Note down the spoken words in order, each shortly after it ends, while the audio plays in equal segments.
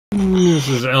This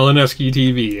is Elenesski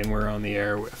TV, and we're on the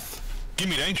air with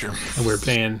GimmeDanger. And we're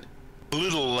playing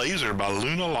Little Laser by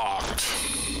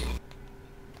LunaLocked.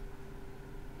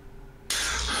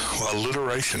 Well,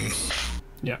 alliteration.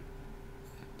 Yeah.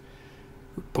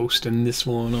 We're posting this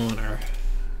one on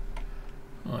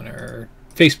our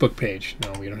Facebook page.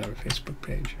 No, we don't have a Facebook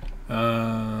page.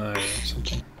 I have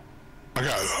something.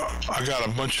 I got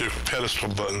a bunch of pedestal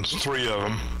buttons, 3 of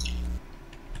them.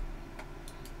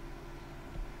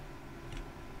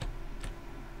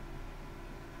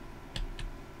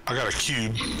 I got a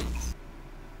cube,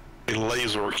 a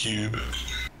laser cube.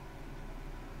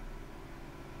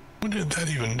 What did that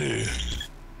even do?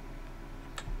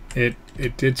 It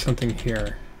did something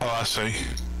here. Oh, I see.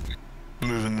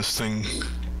 Moving this thing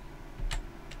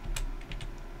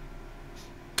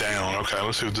down. Okay,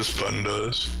 let's see what this button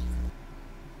does.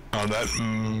 Oh, that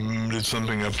did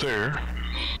something up there.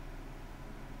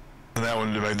 And that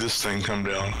one made this thing come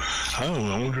down. Oh,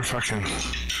 I wonder if I can...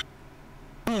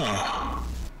 Huh.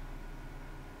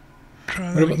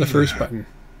 What about the first button?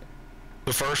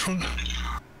 The first one?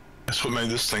 That's what made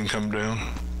this thing come down.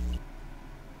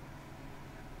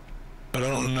 But I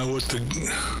don't know what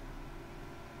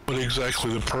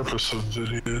exactly the purpose of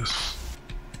it is.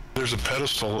 There's a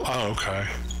pedestal. Oh, okay.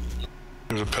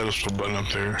 There's a pedestal button up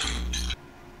there.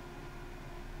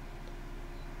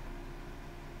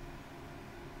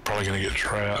 Probably gonna get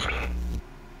trapped.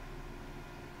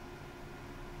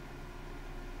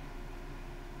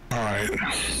 Alright.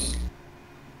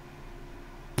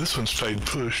 This one stayed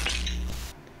pushed.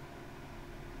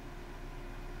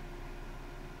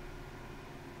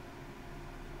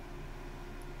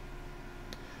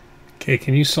 Okay,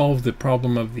 can you solve the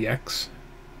problem of the X?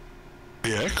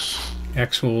 The X?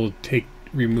 X will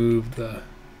remove the...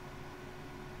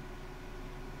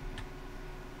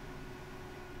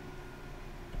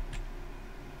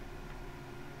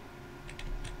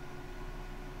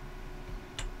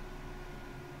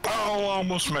 Oh,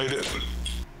 almost made it.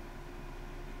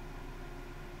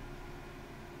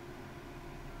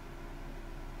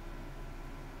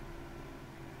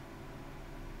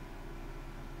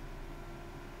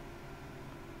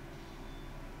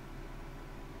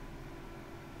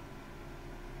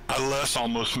 Les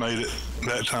almost made it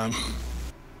that time.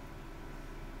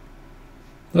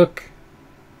 Look.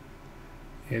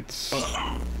 It's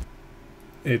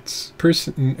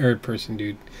person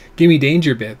dude.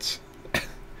 GimmeDanger bits. I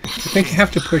think I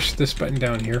have to push this button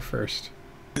down here first.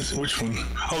 Which one?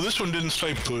 Oh, this one didn't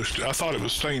stay pushed. I thought it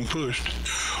was staying pushed.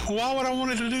 Why would I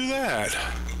want it to do that?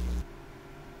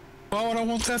 Why would I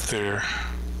want that there?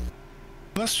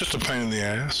 That's just a pain in the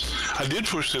ass. I did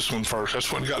push this one first.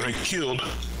 That's what got me killed.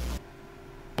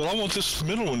 Well, I want this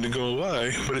middle one to go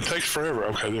away, but it takes forever.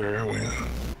 Okay, there it went.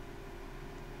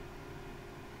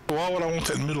 Why would I want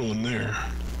that middle one there?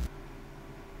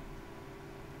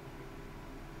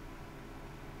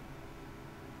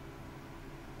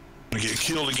 I'm gonna get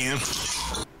killed again.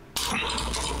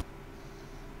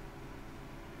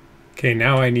 Okay,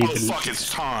 now I need to... fuck,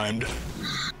 it's timed.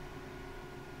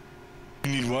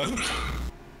 You need what?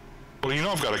 Well, you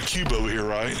know I've got a cube over here,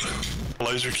 right? A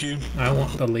laser cube? I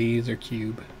want the laser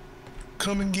cube.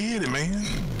 Come and get it, man.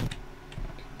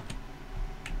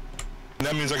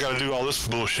 That means I gotta do all this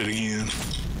bullshit again.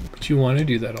 But you want to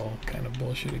do that all kind of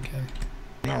bullshit again.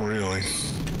 Not really.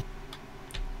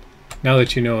 Now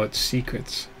that you know it's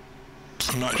secrets.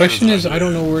 I'm not Question sure is, I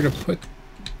don't know where to put...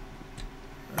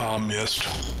 I missed.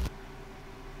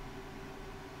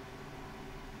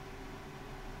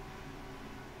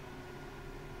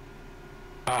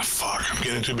 Ah, fuck. I'm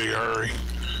getting too big a hurry.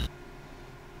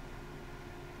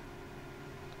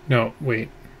 No, wait.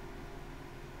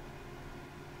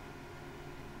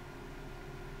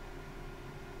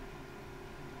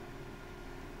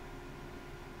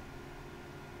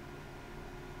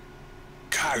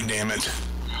 God damn it.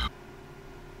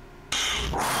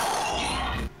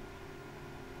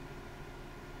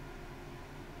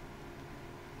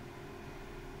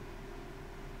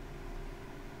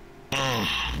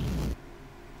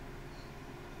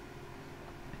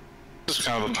 This is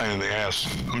kind of a pain in the ass.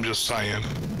 I'm just saying.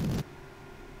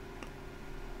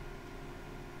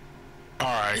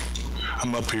 Alright,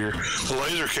 I'm up here. The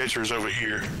laser catcher is over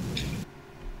here.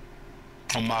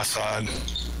 On my side.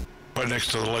 Right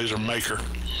next to the laser maker.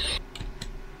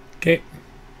 Okay.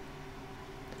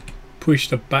 Push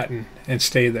the button and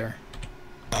stay there.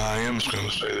 I am just going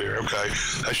to stay there. Okay.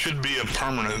 That should be a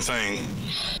permanent thing.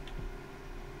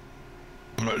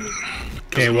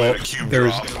 Okay, well,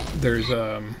 there's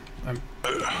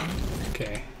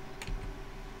okay.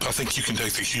 I think you can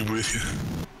take the cube with you.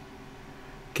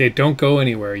 Okay, don't go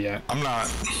anywhere yet. I'm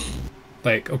not.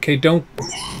 Like, okay, don't...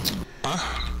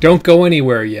 Don't go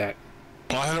anywhere yet.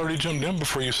 Well, I had already jumped down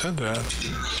before you said that.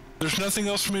 There's nothing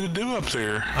else for me to do up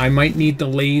there. I might need the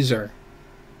laser.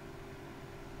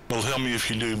 Well, tell me if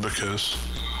you do, because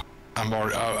I'm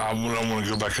already. I don't want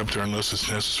to go back up there unless it's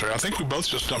necessary. I think we both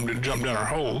just jumped down our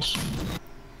holes.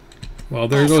 Well,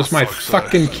 there goes my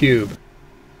fucking cube.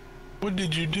 What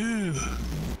did you do?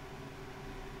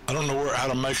 I don't know how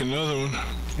to make another one.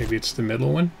 Maybe it's the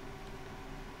middle one.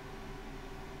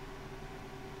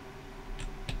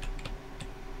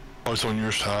 Oh, it's on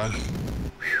your side.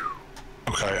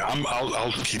 Okay,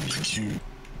 I'll keep the cube.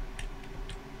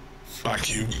 My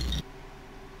cube.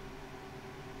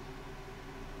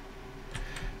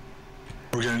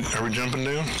 Are we jumping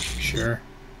down? Sure.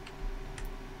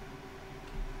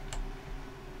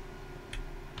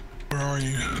 Where are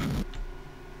you?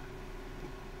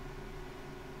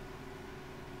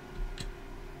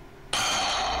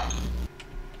 I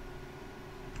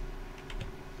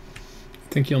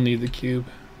think you'll need the cube.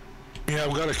 Yeah,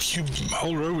 I've got a cube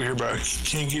holder over here, but I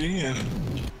can't get in.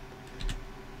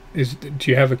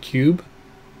 Do you have a cube?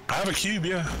 I have a cube,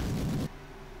 yeah.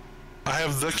 I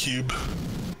have the cube.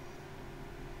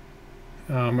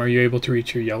 Are you able to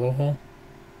reach your yellow hole?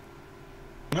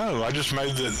 No, I just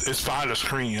made it's behind a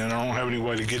screen and I don't have any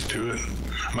way to get to it.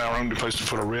 I don't have any place to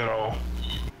put a red hole.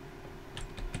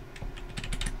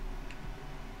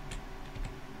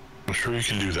 I'm sure you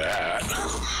can do that.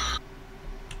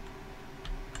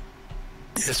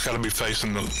 It's got to be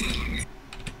facing the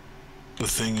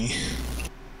thingy.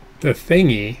 The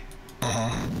thingy?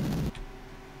 Uh-huh.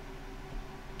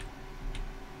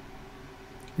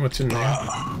 What's in there?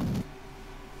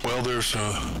 Well, there's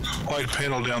a white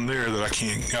panel down there that I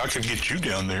could get you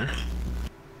down there.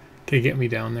 Okay, get me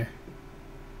down there.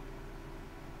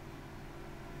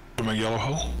 To my yellow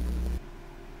hole?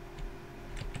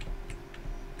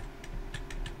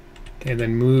 Okay,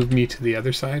 then move me to the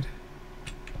other side.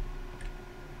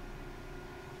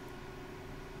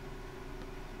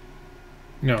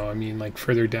 No, I mean like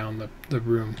further down the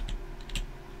room.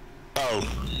 Oh.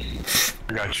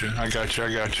 I got you.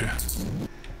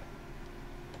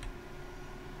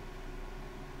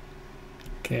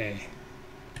 Okay.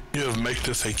 You have made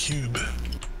this a cube.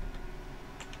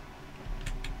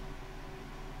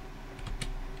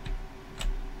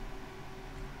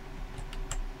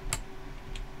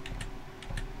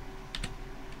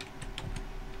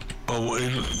 Oh,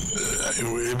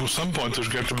 at some point there's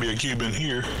got to be a cube in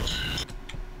here.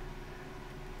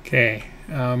 Okay.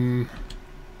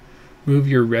 Move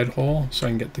your red hole so I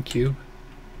can get the cube.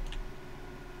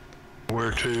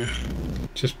 Where to?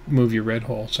 Just move your red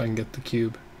hole so I can get the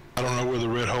cube. I don't know where the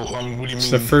red hole. I mean, what do you mean?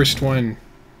 It's the first one.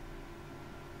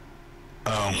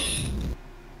 Oh.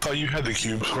 Oh, you had the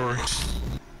cube. Sorry.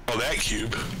 Oh, that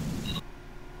cube.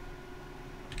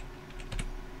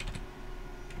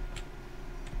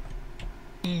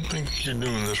 I don't think you're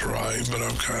doing this right, but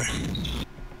okay.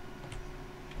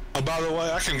 Oh, by the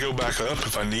way, I can go back up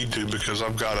if I need to because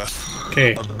I've got a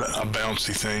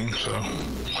bouncy thing. So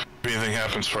if anything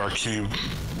happens to our cube.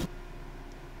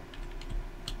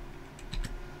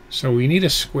 So we need a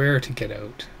square to get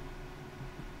out.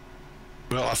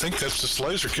 Well, I think that's this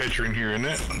laser catcher in here, isn't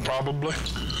it? Probably.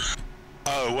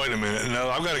 Oh, wait a minute. No,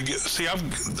 I've got to get. See,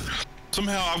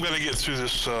 somehow I've got to get through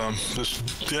this this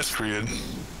death grid.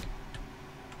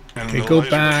 And okay, go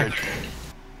back.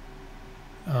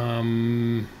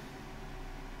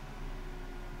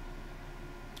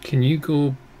 Can you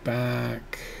go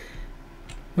back?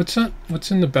 What's that?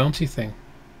 What's in the bouncy thing?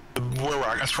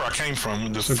 That's where I came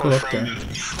from. This So first go up there.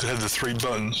 that had the 3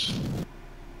 buttons.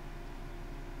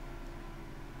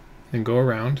 Then go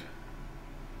around.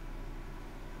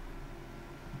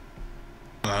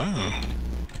 Oh.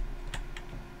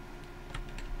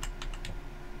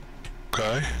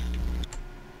 Okay.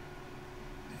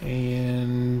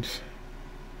 And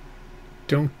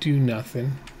don't do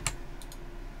nothing.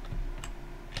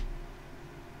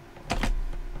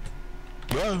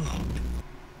 Whoa.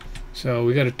 So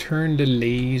we got to turn the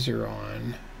laser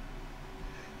on.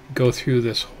 Go through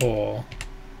this hole.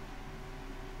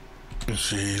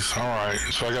 Jeez. All right.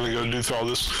 So I got to go do through all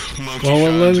this monkey Well,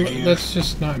 shines again. let's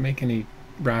just not make any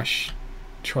rash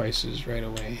choices right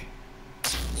away.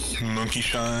 Monkey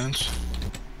shines.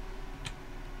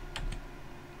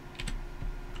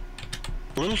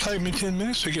 Well, it'll take me 10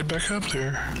 minutes to get back up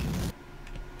there.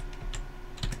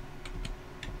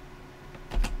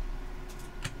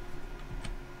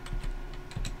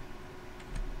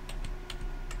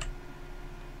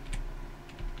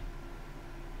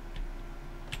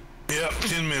 Yep,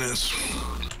 10 minutes.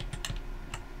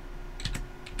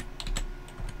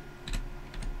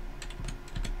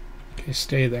 Okay,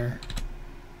 stay there.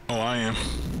 Oh, I am.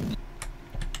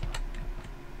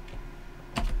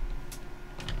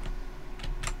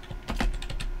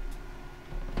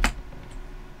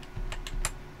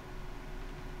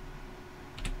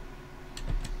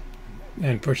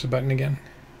 And push the button again.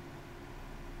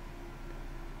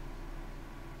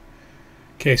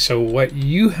 Okay, so what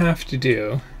you have to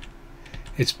do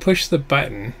is push the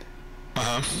button,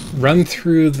 run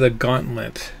through the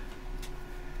gauntlet,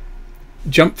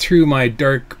 jump through my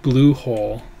dark blue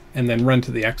hole, and then run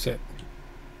to the exit.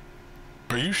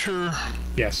 Are you sure?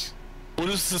 Yes. What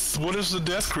is this? What is the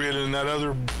death grid in that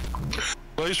other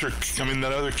laser? I mean,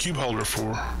 that other cube holder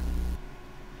for?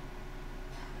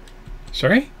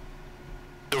 Sorry?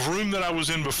 The room that I was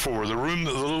in before, the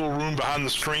little room behind the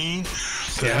screen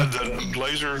that had the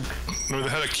laser, that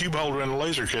had a cube holder and a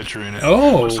laser catcher in it.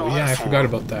 Oh, yeah, I forgot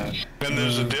about that. And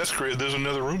there's a death grid. There's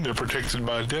another room there protected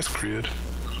by a death grid.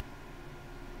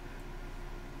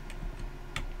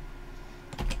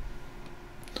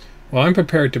 Well, I'm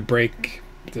prepared to break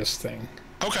this thing.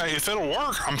 Okay, if it'll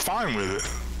work, I'm fine with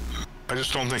it. I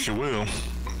just don't think it will.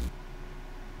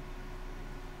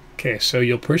 Okay, so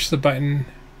you'll push the button,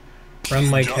 run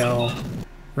like hell,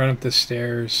 run up the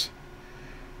stairs,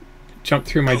 jump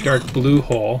through my dark blue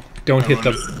hole, don't hit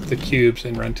the cubes,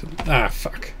 and run to... Ah,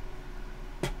 fuck.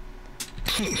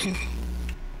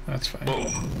 That's fine. Well,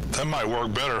 that might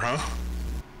work better, huh?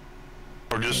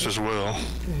 Or just as well.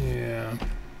 Yeah.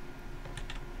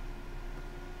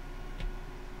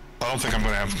 I don't think I'm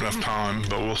going to have enough time,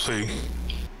 but we'll see.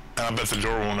 And I bet the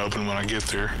door won't open when I get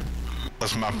there.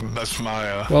 That's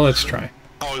my, Well, let's try.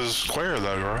 Oh, it's a square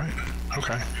though, right?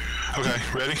 Okay. Okay,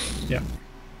 ready? Yeah.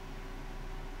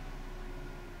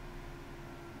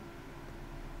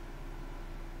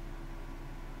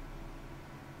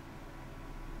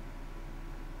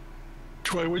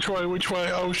 Which way, which way, which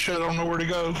way? Oh shit, I don't know where to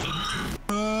go.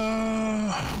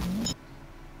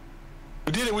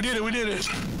 We did it, we did it, we did it!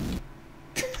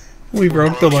 We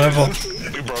broke the level.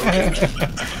 We broke it.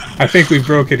 I think we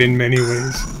broke it in many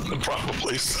ways.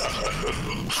 Probably so.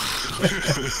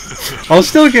 I'll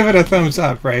still give it a thumbs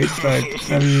up, right? But,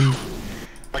 I mean...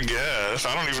 I guess.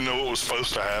 I don't even know what was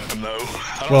supposed to happen, though.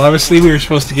 Well, obviously we were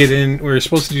supposed to get in... We were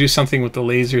supposed to do something with the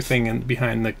laser thing and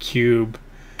behind the cube.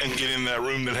 And get in that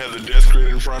room that had the death grid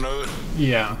in front of it?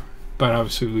 Yeah. But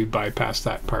obviously we bypassed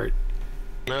that part.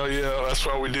 Well, yeah, that's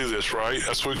why we do this, right?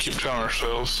 That's what we keep telling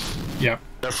ourselves. Yep.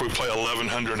 After we play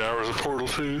 1,100 hours of Portal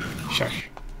 2. Shush.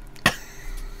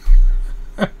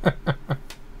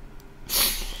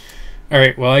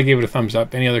 Alright, well, I gave it a thumbs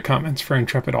up. Any other comments for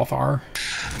Intrepid Althar?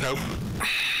 Nope.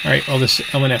 Alright, well, this is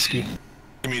Elenesski.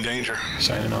 GimmeDanger.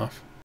 Signing off.